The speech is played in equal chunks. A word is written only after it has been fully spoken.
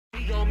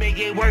gon' make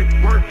it work,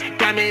 work.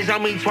 Diamonds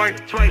on me, twerk,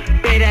 twerk.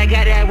 Bet I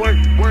got that work,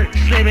 work.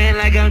 Slimming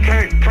like I'm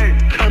Kurt, Kurt.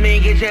 Come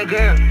and get your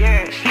girl,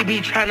 yeah. She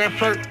be tryna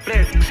flirt,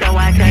 flirt. So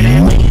I tell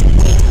her, wait,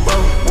 whoa,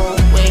 whoa,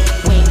 wait,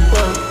 wait,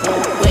 whoa, whoa,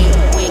 wait,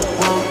 wait,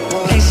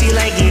 whoa. And she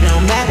like it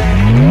don't matter.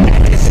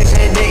 Since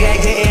that nigga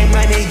getting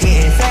money,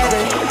 getting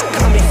fatter.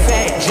 Call me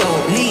Fat Joe,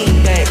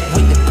 lean back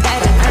with the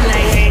pattern. I'm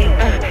like, hey,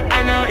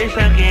 I know it's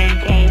okay.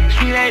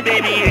 She like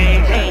baby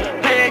rings.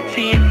 Put it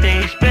to your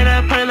face,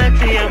 better pull it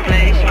to your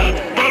place.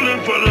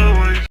 Falling for the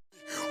worst.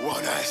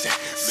 What I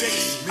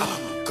say,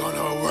 I'm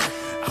gonna work,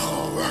 I'm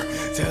gonna work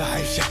till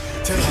I shit,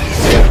 till I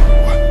shit.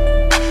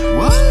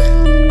 What?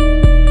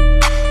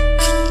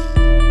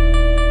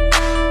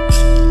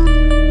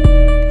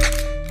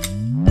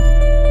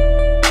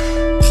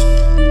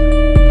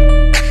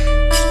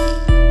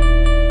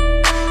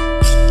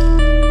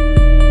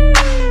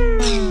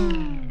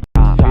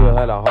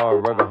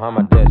 Hard right behind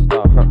my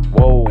desktop, huh?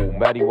 Whoa,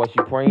 baddie, why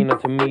she praying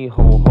up to me?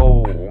 Ho,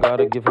 ho,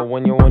 gotta give her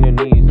when you're on your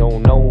knees, oh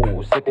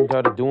no. Sick and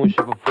tired of doing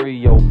shit for free,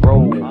 yo,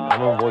 bro.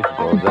 I'm a voice,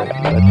 bro,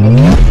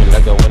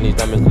 that's like when these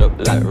diamonds look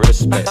like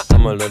respect.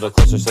 I'm a little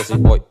closer, sassy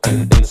boy,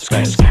 and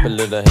inspect. Keep a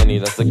little Henny,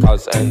 that's the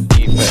cause and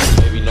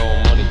effect. Baby, no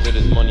money to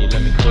this money,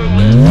 let me clear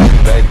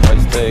that. Bag,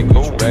 price tag,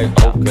 Gucci bag,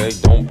 okay.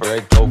 Don't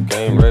break,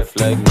 cocaine, red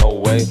flag, no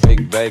way.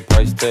 Big bag,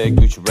 price tag,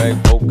 Gucci bag,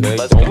 okay.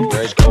 Don't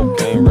break,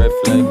 cocaine, red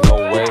flag, no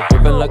way.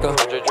 Rippin' like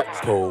 100 drinks,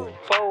 cold.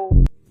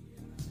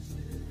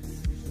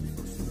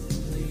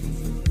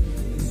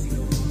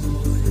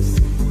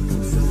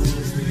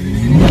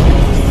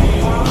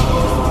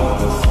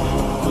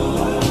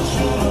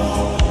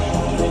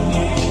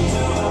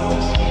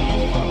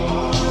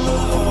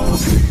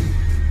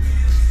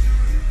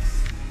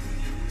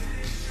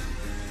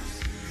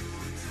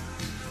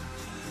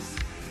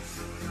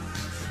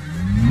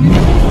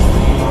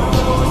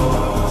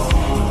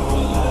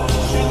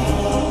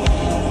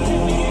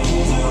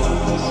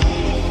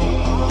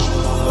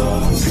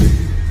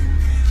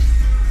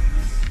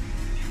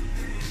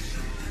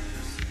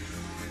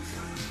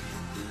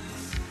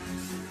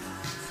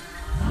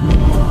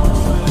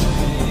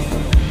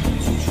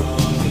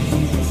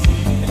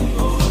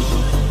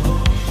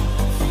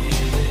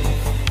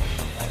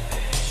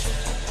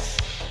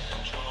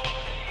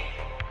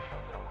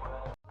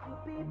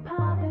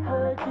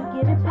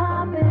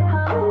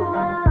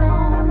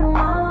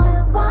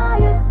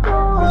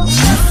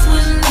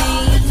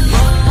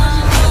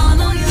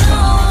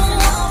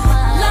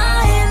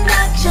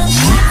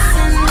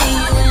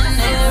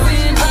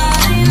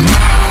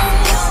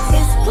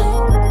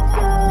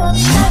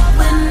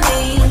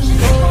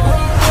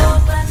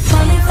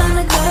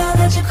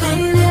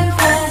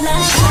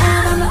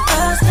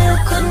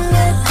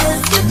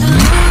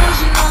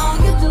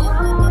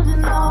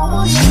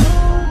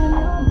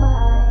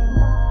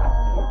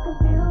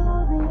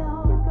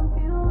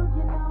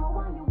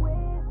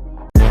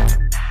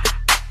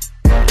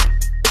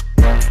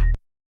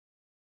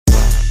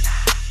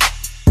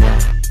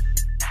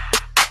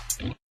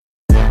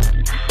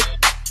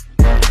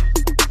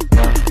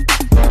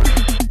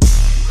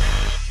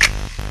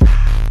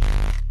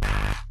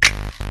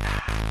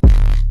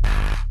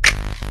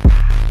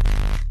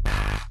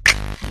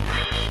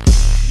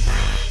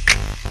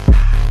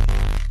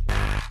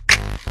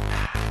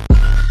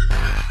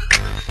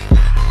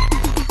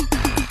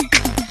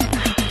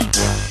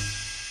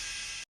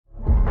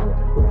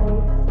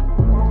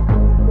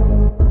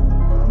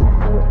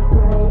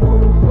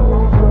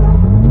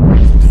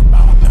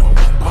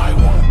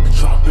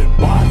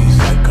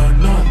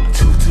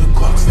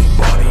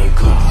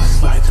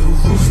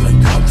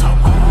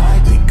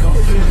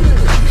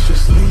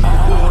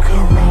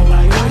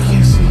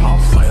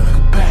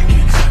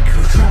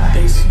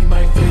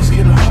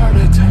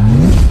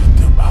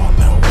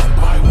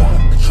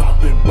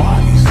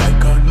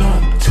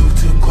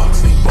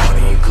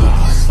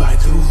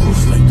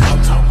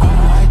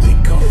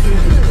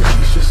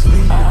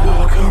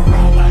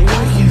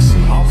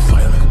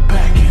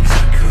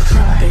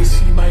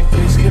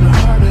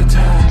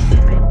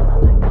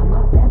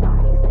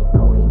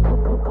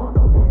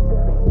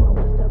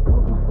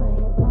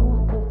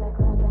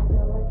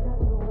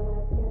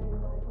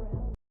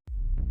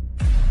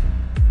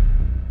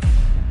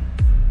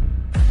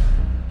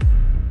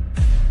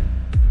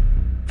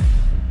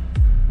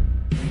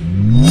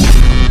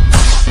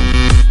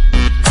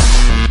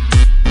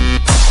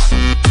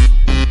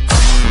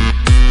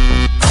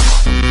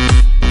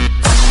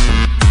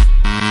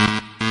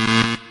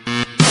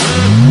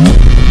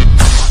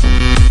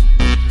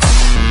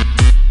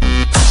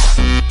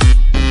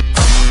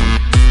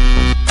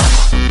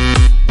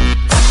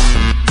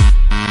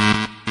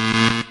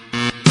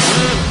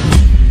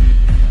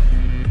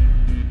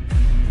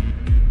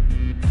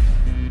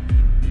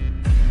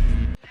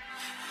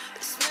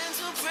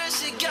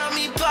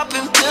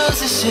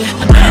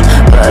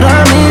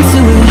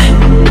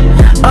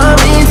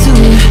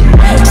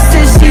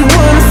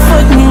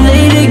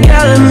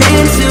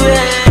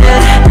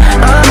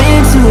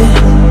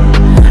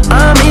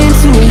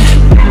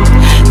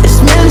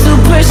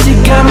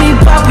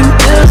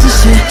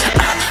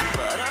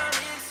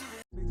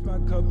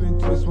 and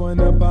twist one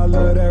up, I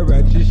love that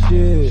ratchet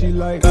shit. She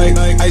like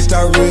iced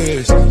out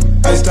wrist,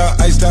 iced out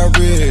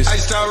wrist,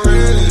 iced out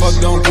wrist.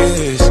 Fuck don't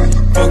kiss,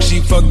 fuck she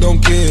fuck don't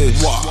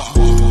kiss.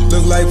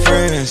 Look like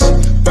friends,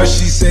 but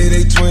she say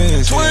they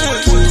twins.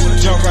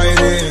 Jump right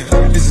in,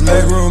 there's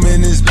leg room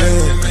in this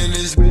bed.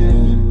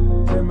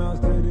 10 miles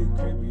to the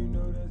crib, you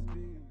know that's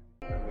deep.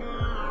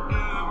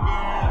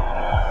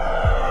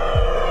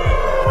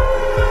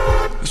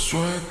 I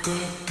swear I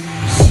got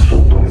these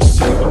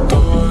sick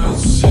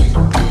thoughts, sick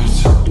thoughts,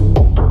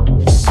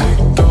 sick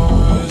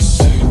thoughts,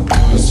 sick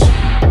thoughts.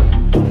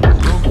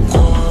 Look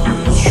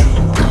what you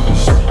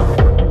cost,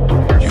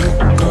 you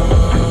got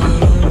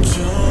them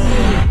too.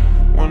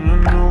 Wanna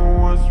know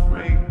what's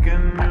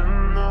breaking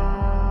in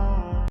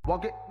love.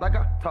 Walk it like I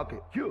talk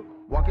it, you.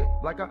 Walk it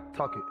like I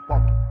talk it,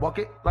 walk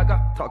it like I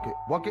talk it,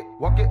 walk it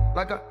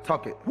like I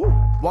talk it,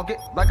 walk it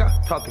like I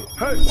talk it,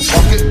 hey.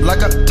 Walk it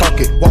like I talk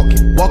it,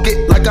 walk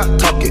it like I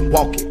talk it,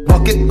 walk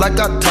it like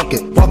I talk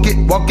it,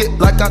 walk it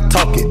like I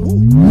talk it,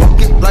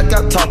 walk it like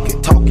I talk it,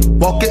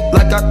 walk it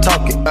like I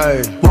talk it,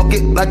 hey. Walk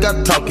it like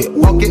I talk it,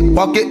 walk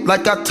it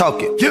like I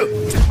talk it, yeah.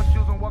 Take my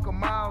shoes and walk a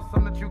mile,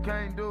 something that you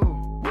can't do,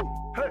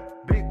 hey.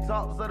 Big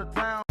talks of the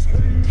town.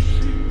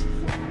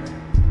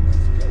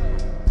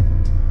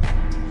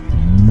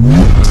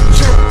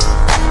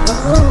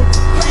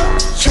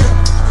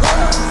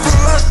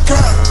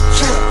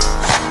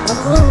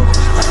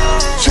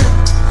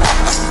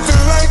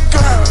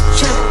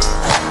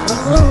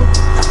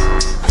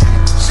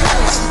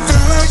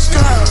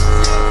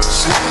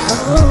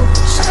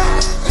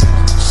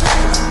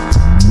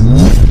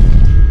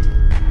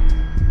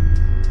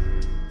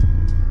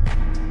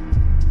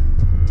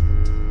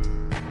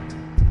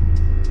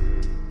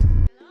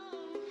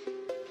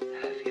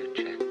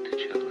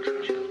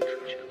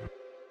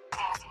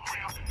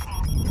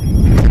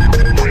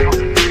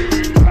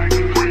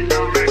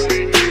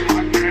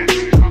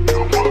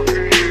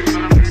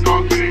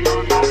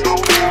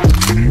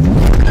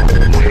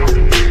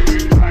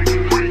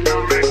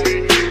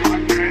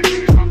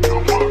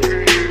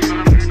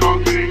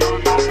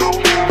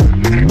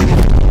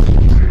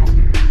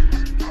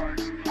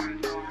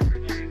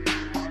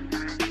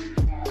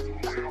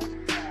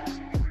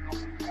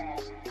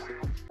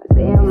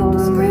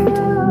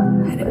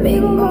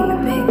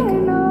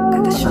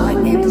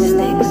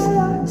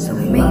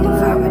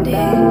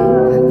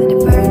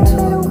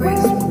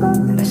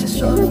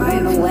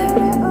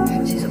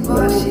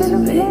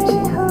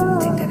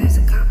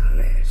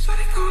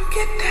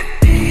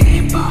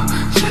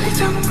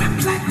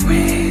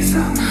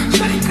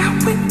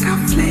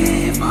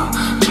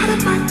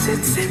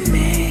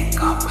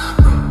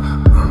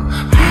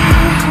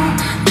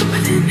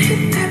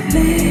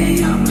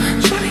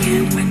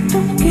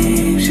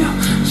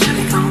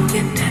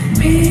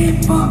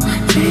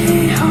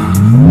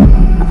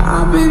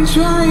 I've been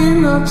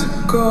trying not to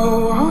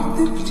go off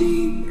the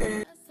deep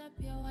end.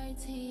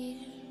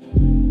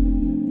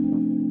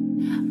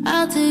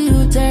 I'll do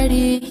you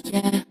dirty,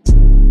 yeah.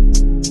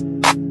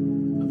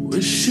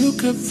 Wish you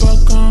could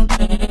fuck on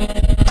me,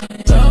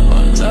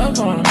 love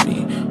on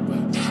me,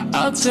 but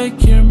I'll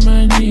take your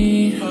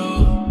money.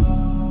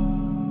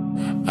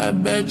 I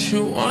bet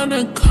you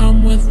wanna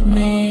come with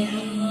me.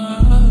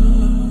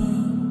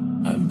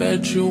 I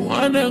bet you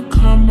wanna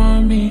come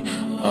on me.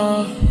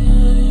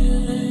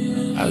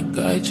 I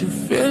got you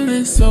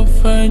feeling so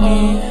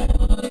funny,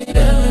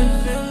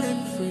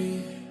 feeling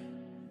free.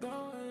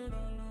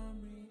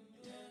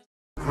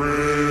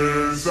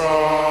 Prince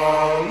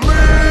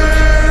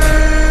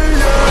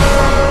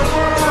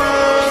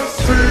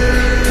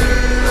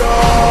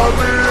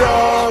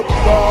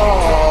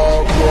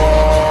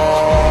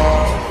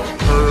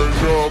heard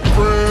your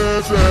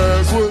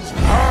princess was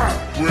hot.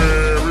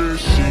 Where is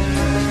she?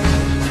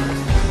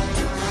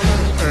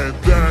 And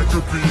that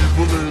could be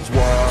bullets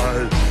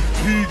wide.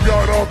 He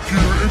got up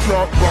here and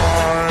dropped by.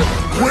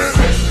 With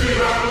 60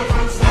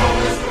 elephants on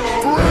his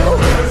throne. For real?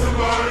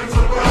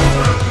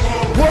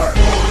 What?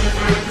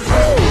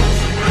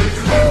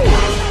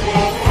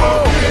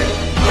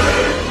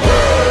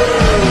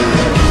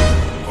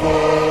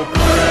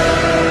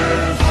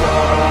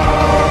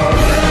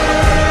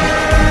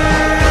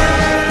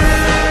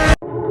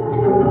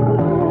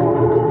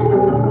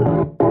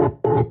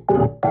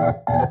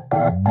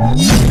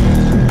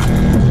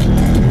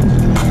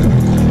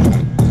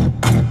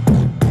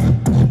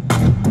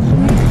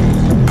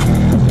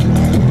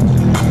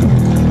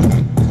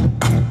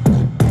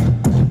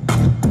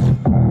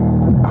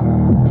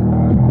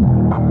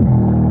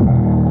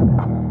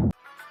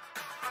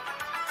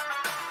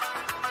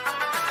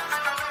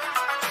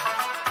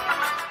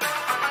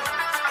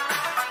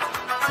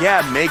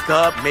 Yeah, make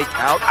up, make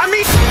out. I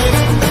mean...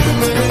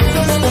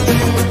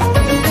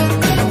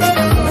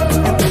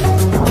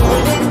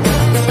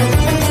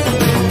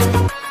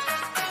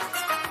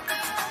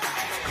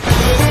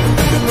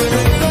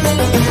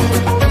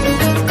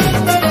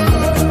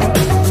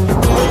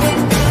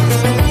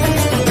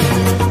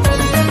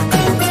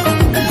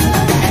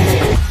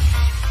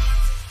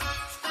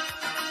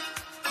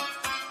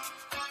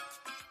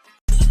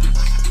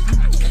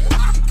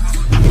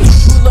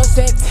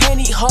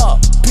 huh?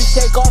 Bitch,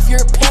 take off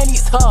your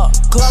panties, huh?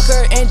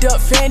 Glocker end up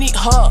fanny,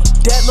 huh?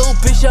 That little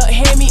bitch up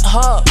hand me,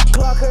 huh?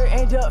 Glocker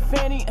end up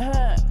fanny,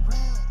 huh?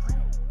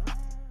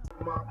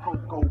 My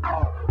cocoa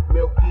pop,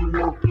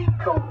 milky,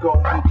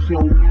 cocoa, with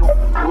your milk,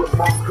 with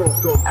my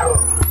cocoa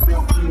cup,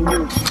 milky.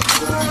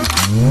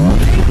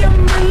 They am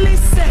really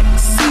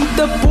sexy,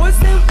 the boys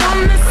they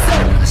wanna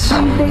sex me.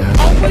 They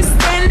always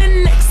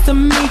standing next to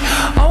me,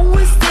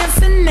 always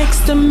dancing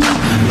next to me,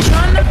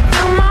 tryna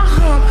feel my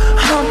hump,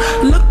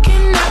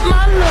 looking at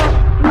my love.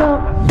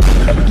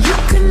 You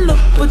can look,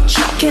 but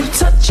you can't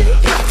touch it.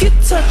 If you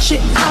touch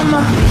it,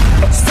 I'ma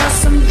start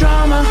some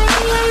drama.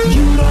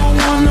 You don't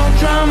want no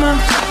drama.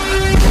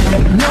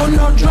 No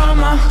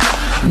drama.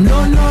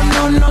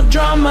 No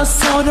drama.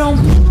 So don't.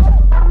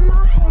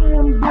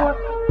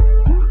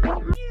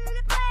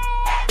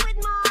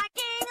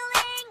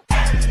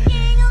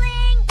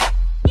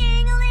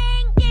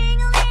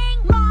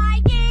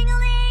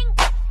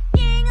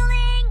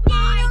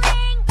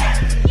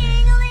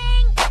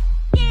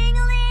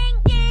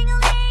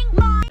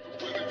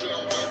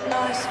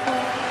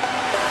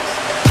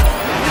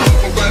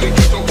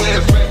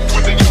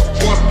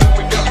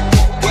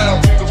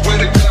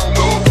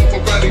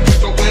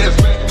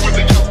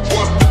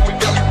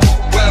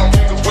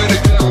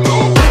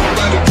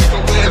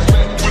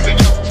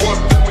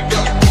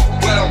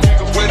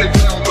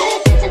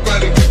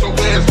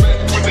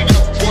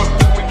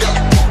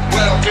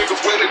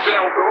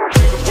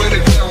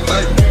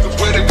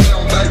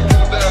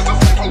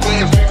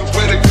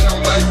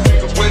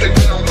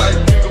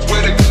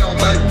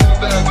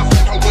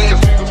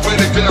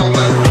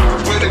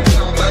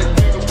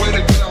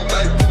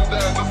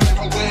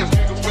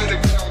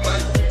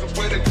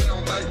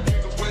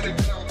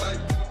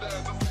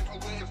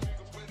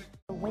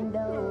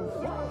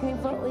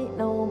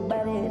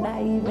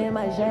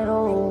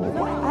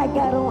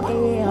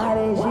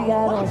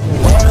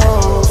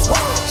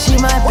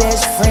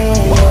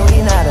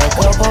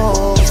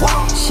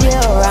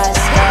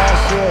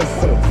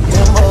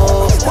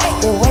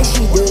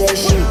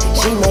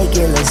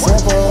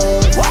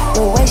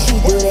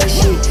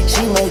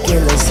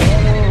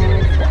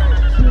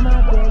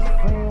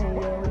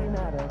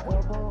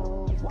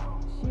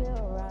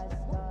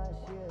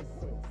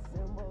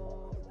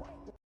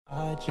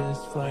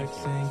 Just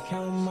flexing,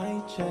 count my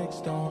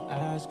checks, don't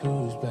ask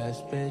who's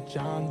best, bitch,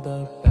 I'm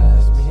the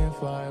best. Me and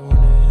Fly when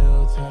the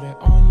hill tatted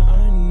on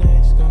our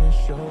necks, gonna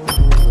show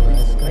who's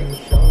less, gonna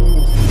show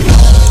who's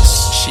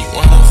less. She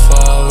wanna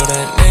fall with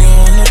that nigga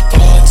on the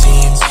ball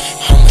team.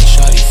 I'm like,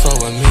 shawty,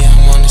 fuck with me,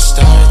 I'm on the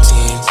star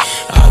team.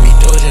 I be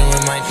dodging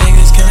with my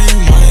niggas,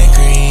 counting my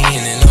green,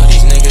 and all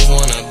these niggas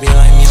wanna be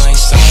like me, like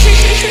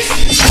sardines.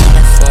 She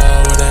wanna fall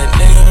with that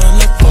nigga on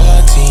the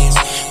ball team.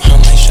 I'm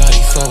like,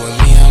 shawty, fuck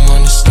with me, I'm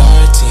on the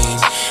star team.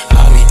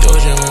 I be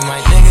dodging with my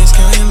niggas,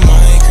 counting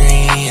my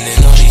green,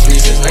 and all these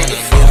niggas wanna be like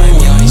me, like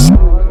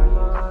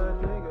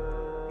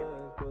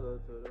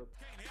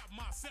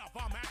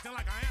I'm acting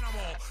like an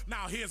animal.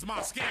 Now here's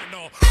my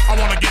scandal. I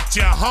wanna get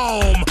you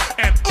home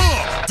and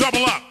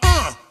double up.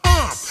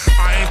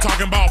 I ain't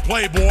talking about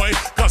Playboy,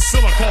 cause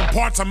silicone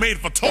parts are made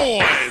for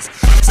toys.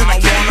 So I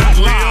wanna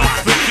live,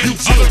 you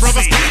other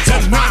brothers can't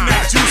deny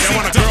that you see.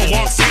 When a girl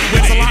walks in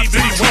with a lot of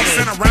waist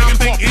and a round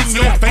thing in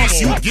your face,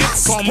 you get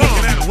spun.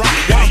 Looking at rock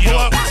while I pull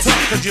up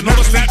tough, cause you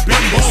notice that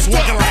bimbo's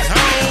looking like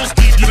hoes.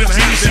 You didn't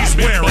hang these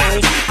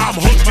sparrows. I'm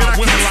hooked on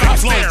women like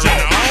Florida.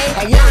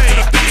 I work to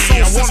the beat,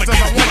 so I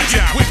wanna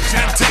get quick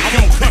and take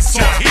your cuts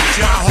off.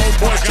 My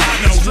homeboy got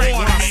no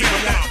warning me,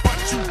 but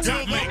you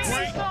got me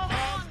great.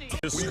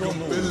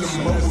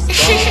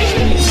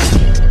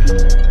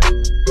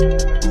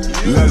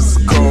 Let's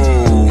go.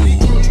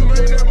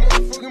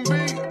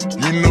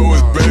 You know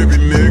it's baby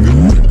nigga.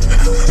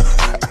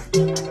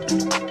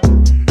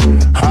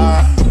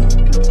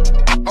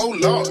 Oh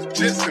Lord,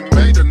 Jesse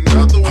made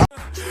another one.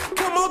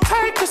 Come on,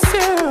 take a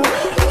sip,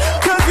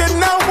 cause you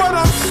know what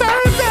I'm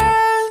serving.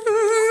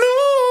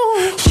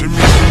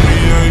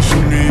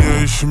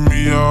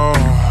 Shimmy,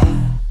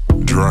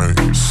 drink,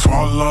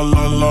 swalla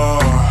la la.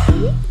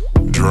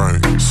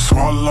 Drink,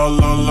 swalla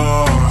la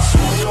la.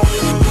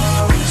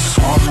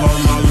 Swalla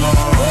la la.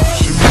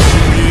 Shimmy,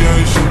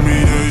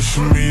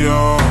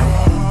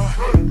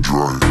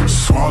 drink,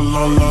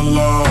 swalla la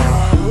la.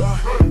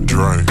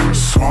 Drink,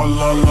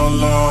 swalla la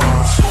la.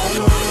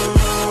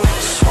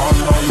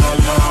 Swalla la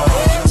la.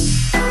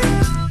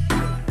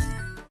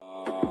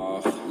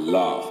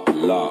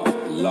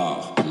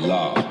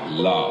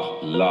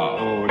 La.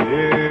 Oh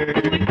yeah.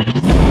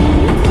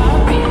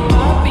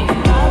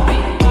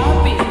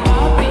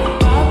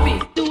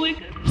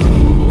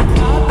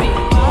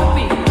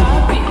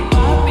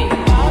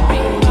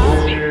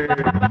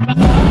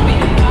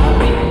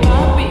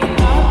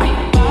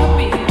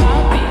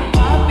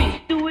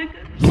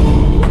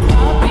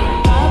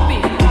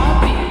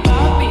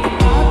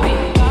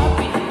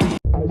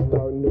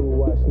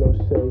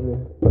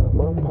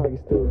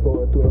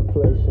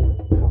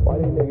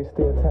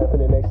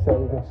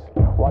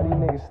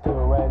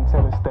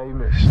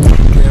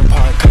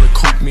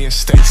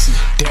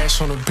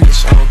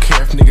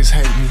 care if niggas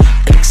hate me.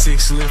 Big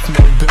 6 lift,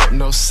 no belt,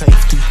 no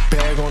safety.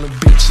 Bag on the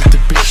bitch if the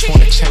bitch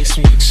wanna chase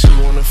me. She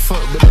wanna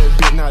fuck, but that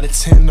bitch not a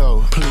 10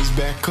 though. Please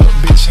back up,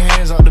 bitch,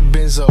 hands out the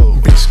benzo.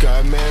 Bitch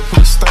got mad, put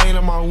a stain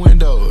on my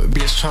window.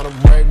 Bitch tryna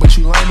brag, but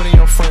you lamer than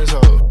your friends, ho.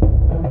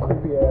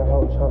 Creepy ass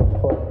hoe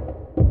tryna fuck.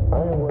 I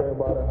ain't worried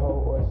about a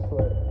hoe or a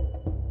slut.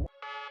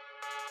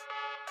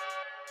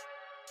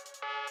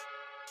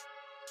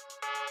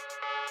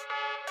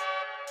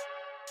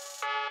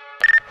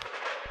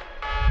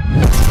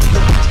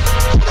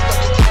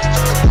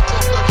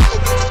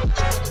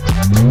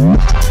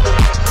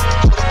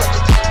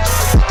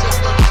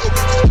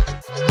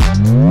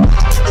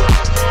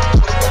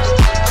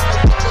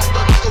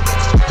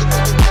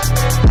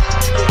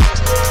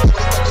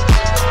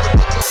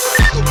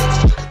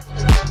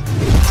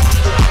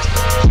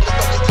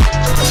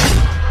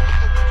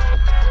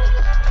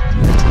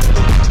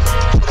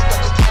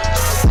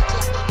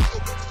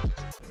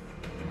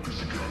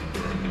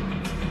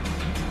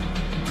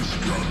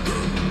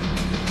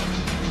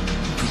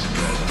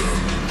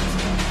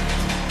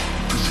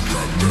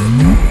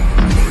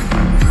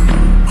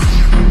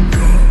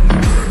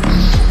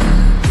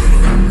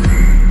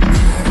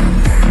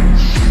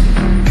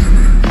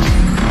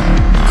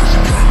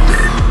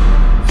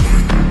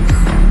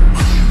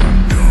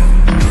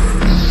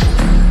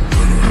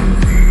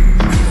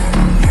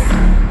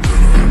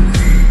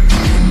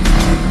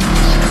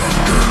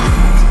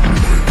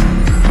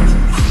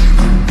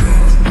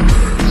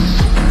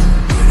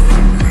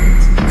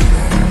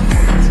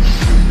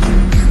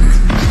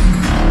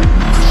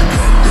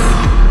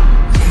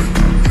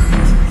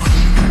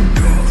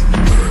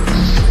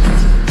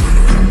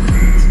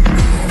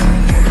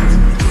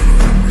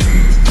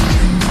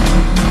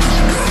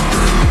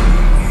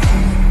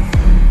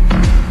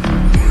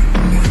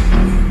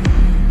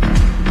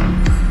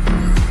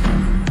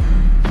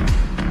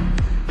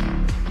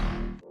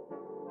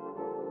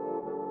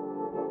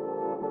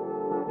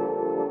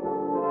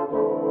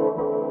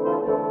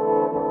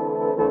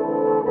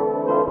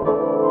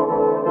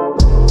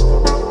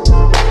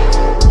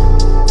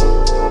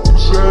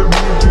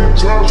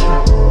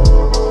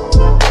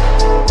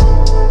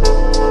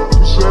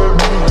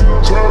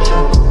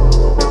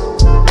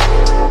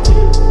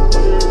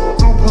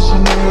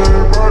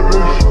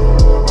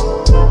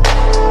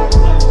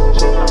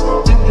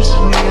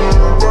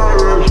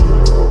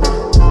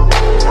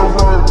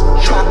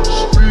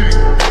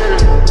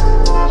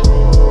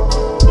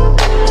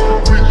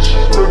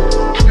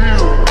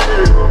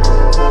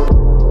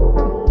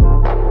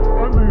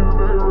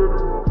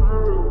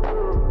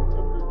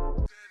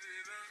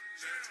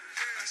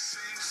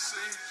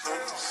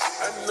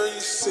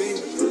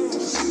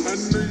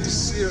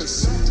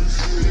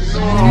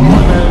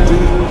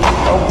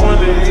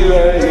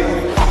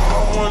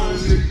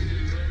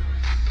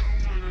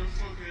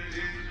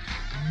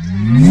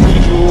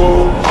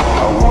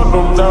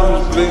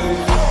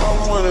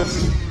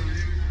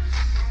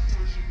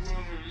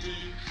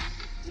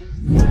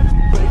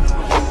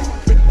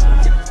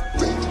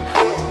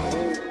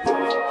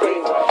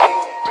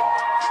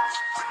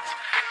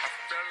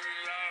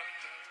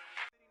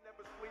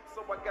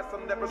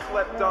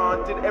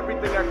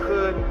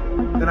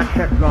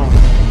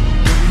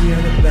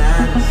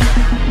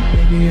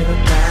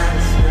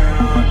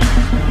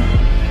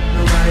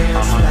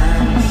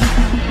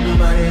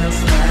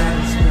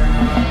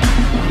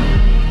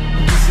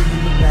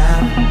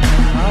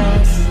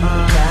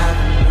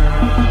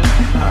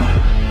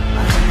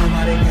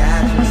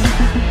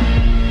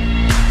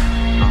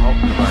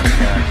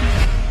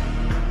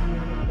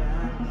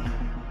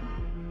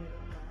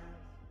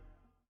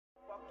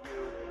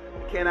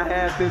 Can I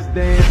have this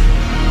dance?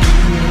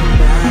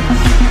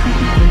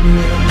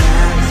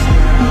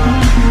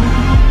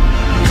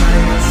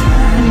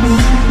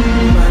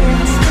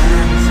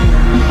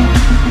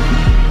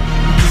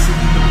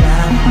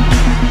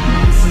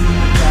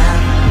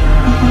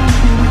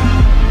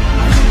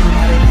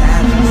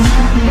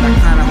 But I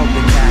kinda hope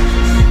they catch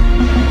us.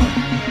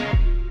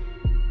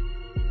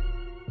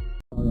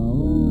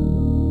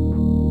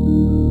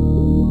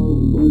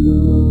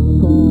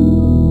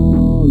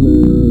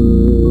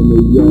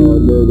 Y'all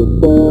nigga